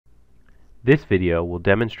This video will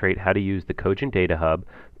demonstrate how to use the Cogent DataHub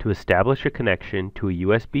to establish a connection to a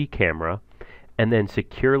USB camera and then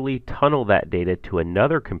securely tunnel that data to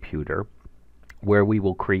another computer where we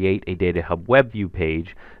will create a DataHub WebView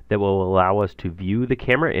page that will allow us to view the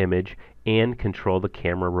camera image and control the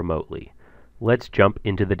camera remotely. Let's jump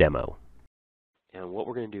into the demo. And what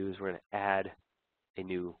we're going to do is we're going to add a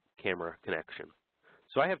new camera connection.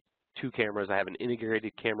 So I have two cameras. I have an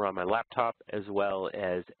integrated camera on my laptop as well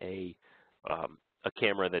as a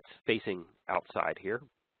camera that's facing outside here.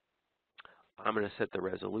 I'm going to set the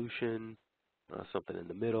resolution, something in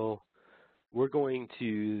the middle. We want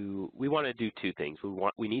to do two things.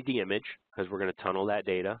 We need the image because we're going to tunnel that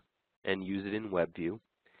data and use it in WebView.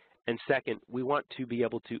 And second, we want to be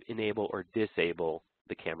able to enable or disable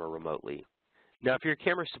the camera remotely. Now, if your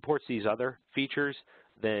camera supports these other features,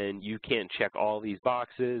 then you can check all these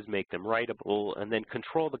boxes, make them writable, and then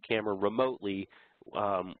control the camera remotely,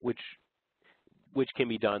 which can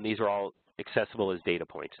be done. These are all accessible as data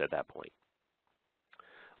points at that point.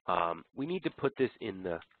 We need to put this in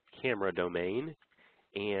the camera domain,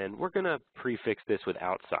 and we're going to prefix this with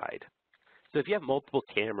outside. So if you have multiple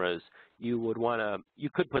cameras, you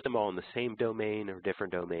could put them all in the same domain or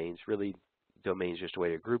different domains. Really, domain is just a way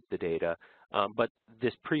to group the data, but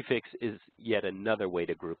this prefix is yet another way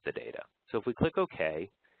to group the data. So if we click OK,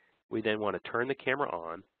 we then want to turn the camera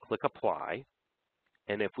on, click Apply,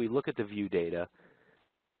 and if we look at the view data,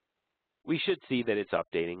 we should see that it's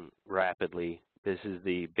updating rapidly. This is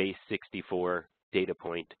the base 64 data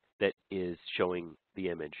point that is showing the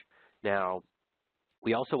image. Now,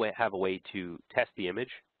 we also have a way to test the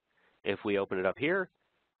image. If we open it up here,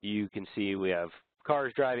 you can see we have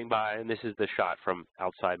cars driving by, and this is the shot from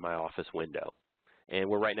outside my office window. And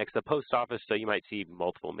we're right next to the post office, so you might see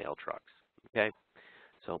multiple mail trucks. Okay,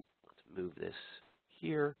 so let's move this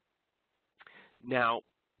here. Now,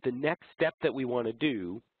 the next step that we want to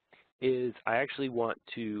do is I actually want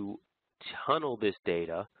to tunnel this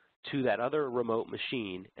data to that other remote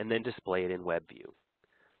machine and then display it in WebView.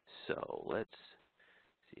 So let's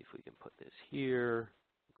see if we can put this here,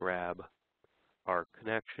 grab our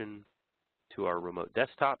connection to our remote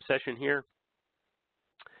desktop session here.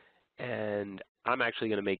 And I'm actually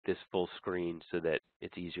going to make this full screen so that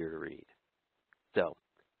it's easier to read. So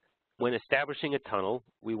when establishing a tunnel,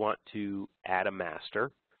 we want to add a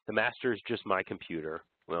master. The master is just my computer.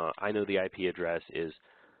 I know the IP address is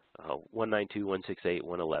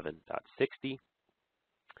 192.168.111.60.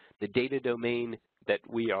 The data domain that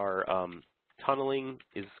we are tunneling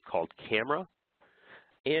is called camera.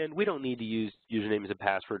 And we don't need to use usernames and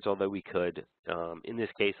passwords, although we could. In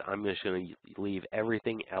this case, I'm just going to leave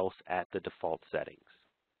everything else at the default settings.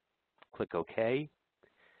 Click OK,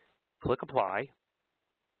 click Apply,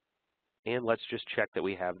 and let's just check that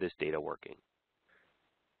we have this data working.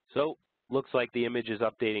 So, looks like the image is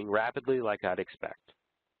updating rapidly like I'd expect.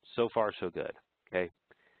 So far, so good. Okay.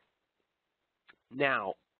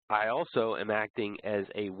 Now, I also am acting as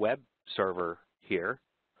a web server here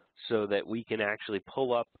so that we can actually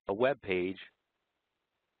pull up a web page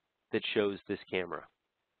that shows this camera.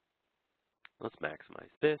 Let's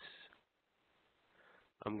maximize this.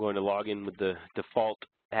 I'm going to log in with the default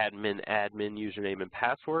admin username and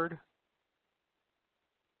password.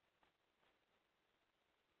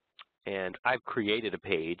 And I've created a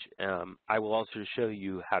page. I will also show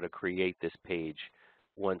you how to create this page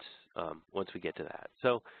once we get to that.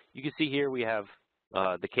 So you can see here we have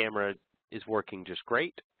the camera is working just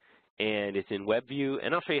great, and it's in WebView,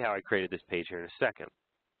 and I'll show you how I created this page here in a second.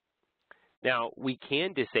 Now, we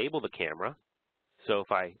can disable the camera. So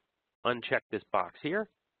if I uncheck this box here,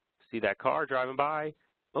 see that car driving by?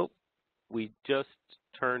 Oh, we just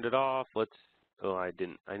turned it off. I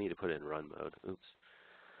need to put it in run mode. Oops.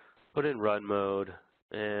 Put in run mode,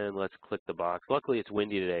 and let's click the box. Luckily, it's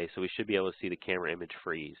windy today, so we should be able to see the camera image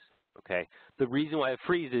freeze. Okay. The reason why it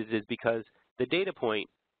freezes is because the data point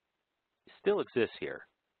still exists here,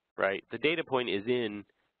 right? The data point is in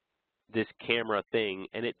this camera thing,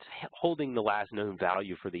 and it's holding the last known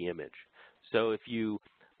value for the image. So if you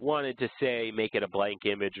wanted to say make it a blank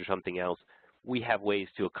image or something else, we have ways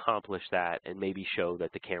to accomplish that and maybe show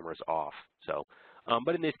that the camera's off. So.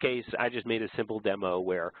 But in this case, I just made a simple demo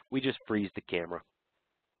where we just freeze the camera.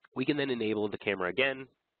 We can then enable the camera again.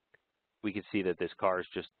 We can see that this car is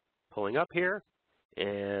just pulling up here.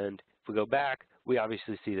 And if we go back, we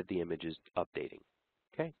obviously see that the image is updating.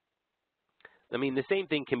 Okay. I mean, the same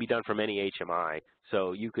thing can be done from any HMI.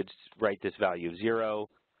 So you could write this value of 0.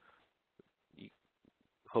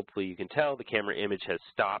 Hopefully you can tell the camera image has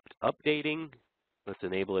stopped updating. Let's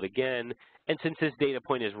enable it again. And since this data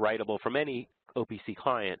point is writable from any OPC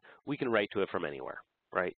client, we can write to it from anywhere.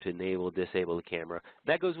 right, to enable, disable the camera.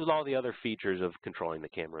 That goes with all the other features of controlling the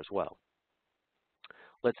camera as well.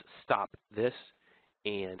 Let's stop this,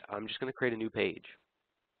 and I'm just going to create a new page.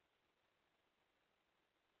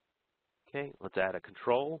 Okay, let's add a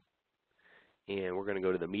control, and we're going to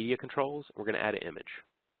go to the media controls. We're going to add an image.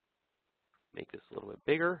 Make this a little bit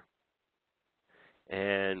bigger.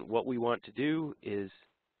 And what we want to do is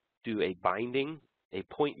do a binding, a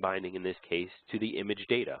point binding in this case, to the image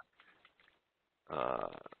data.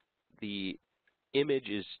 The image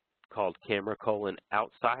is called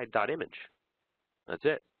camera:outside.image. That's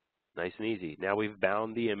it. Nice and easy. Now we've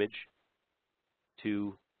bound the image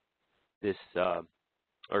to this,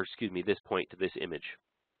 this point to this image.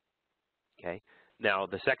 Okay. Now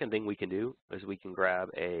the second thing we can do is we can grab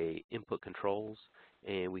a input controls,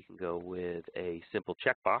 and we can go with a simple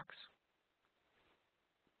checkbox.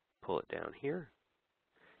 Pull it down here,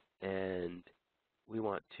 and we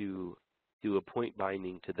want to do a point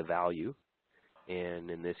binding to the value. And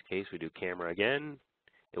in this case, we do camera again.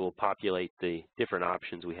 It will populate the different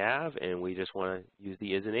options we have, and we just want to use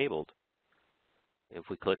the is enabled. If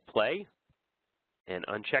we click play and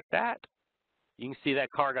uncheck that, you can see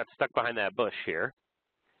that car got stuck behind that bush here,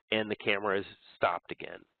 and the camera is stopped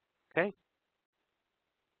again. Okay?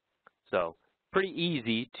 So pretty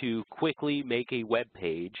easy to quickly make a web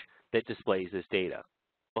page that displays this data.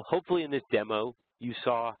 Well, hopefully in this demo, you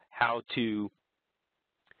saw how to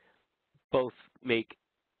both make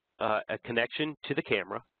a connection to the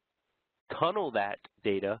camera, tunnel that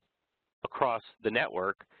data across the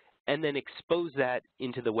network, and then expose that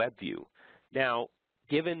into the web view. Now,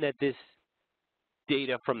 given that this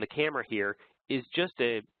data from the camera here is just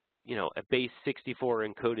a base 64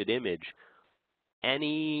 encoded image,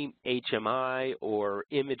 any HMI or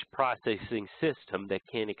image processing system that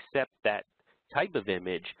can accept that type of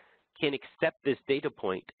image can accept this data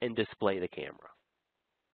point and display the camera.